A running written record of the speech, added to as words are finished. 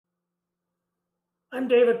I'm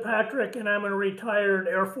David Patrick, and I'm a retired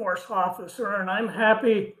Air Force officer, and I'm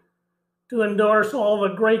happy to endorse all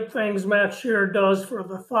the great things Matt Shear does for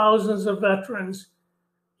the thousands of veterans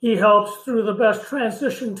he helps through the best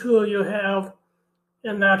transition tool you have,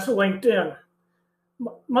 and that's LinkedIn.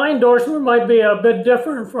 My endorsement might be a bit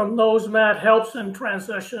different from those Matt helps in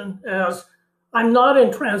transition, as I'm not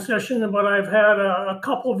in transition, but I've had a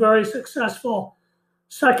couple very successful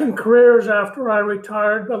second careers after I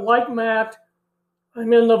retired. But like Matt,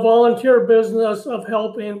 I'm in the volunteer business of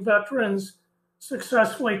helping veterans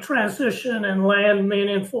successfully transition and land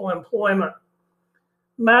meaningful employment.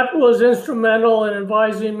 Matt was instrumental in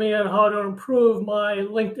advising me on how to improve my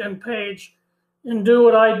LinkedIn page and do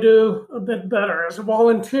what I do a bit better. As a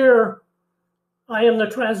volunteer, I am the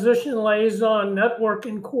transition liaison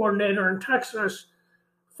networking coordinator in Texas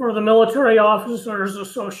for the Military Officers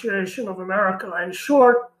Association of America. In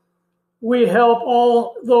short, we help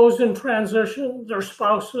all those in transition, their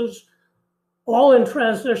spouses, all in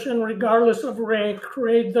transition, regardless of rank,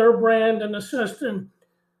 create their brand and assist in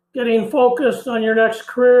getting focused on your next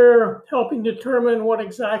career, helping determine what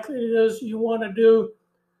exactly it is you want to do,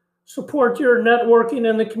 support your networking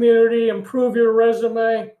in the community, improve your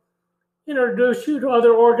resume, introduce you to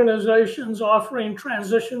other organizations offering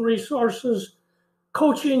transition resources,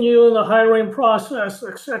 coaching you in the hiring process,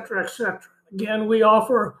 et cetera, et cetera. Again, we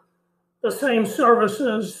offer the same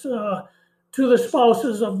services to the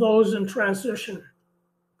spouses of those in transition.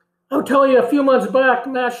 I'll tell you, a few months back,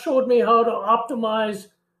 Matt showed me how to optimize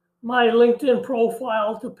my LinkedIn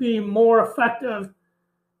profile to be more effective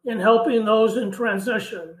in helping those in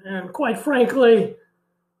transition. And quite frankly,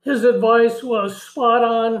 his advice was spot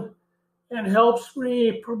on and helps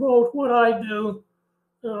me promote what I do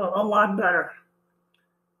a lot better.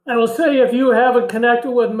 I will say, if you haven't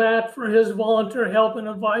connected with Matt for his volunteer help and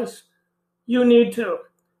advice, you need to.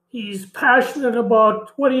 He's passionate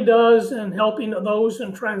about what he does and helping those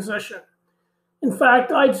in transition. In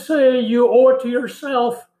fact, I'd say you owe it to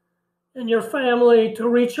yourself and your family to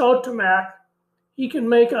reach out to Matt. He can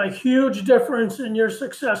make a huge difference in your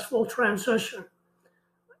successful transition.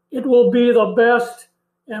 It will be the best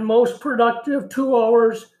and most productive 2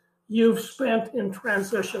 hours you've spent in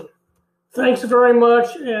transition. Thanks very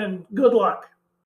much and good luck.